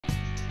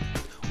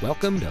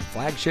Welcome to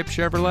Flagship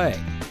Chevrolet,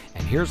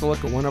 and here's a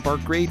look at one of our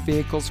great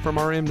vehicles from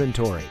our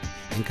inventory,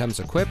 and comes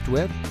equipped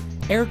with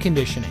air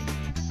conditioning,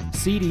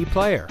 CD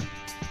player,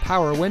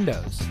 power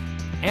windows,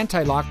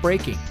 anti-lock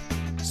braking,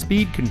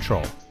 speed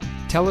control,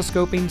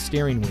 telescoping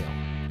steering wheel,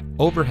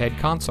 overhead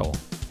console,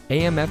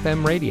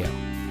 AM/FM radio,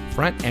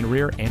 front and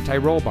rear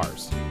anti-roll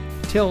bars,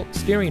 tilt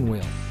steering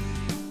wheel.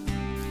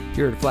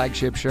 Here at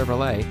Flagship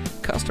Chevrolet,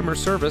 customer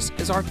service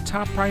is our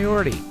top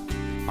priority.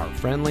 Our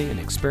friendly and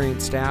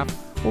experienced staff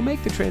will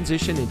make the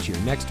transition into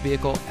your next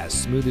vehicle as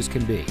smooth as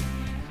can be.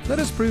 Let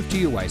us prove to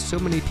you why so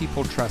many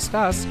people trust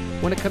us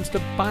when it comes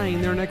to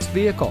buying their next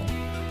vehicle,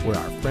 where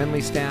our friendly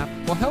staff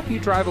will help you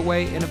drive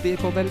away in a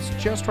vehicle that is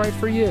just right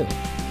for you.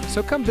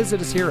 So come visit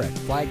us here at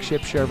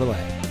Flagship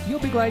Chevrolet. You'll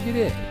be glad you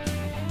did.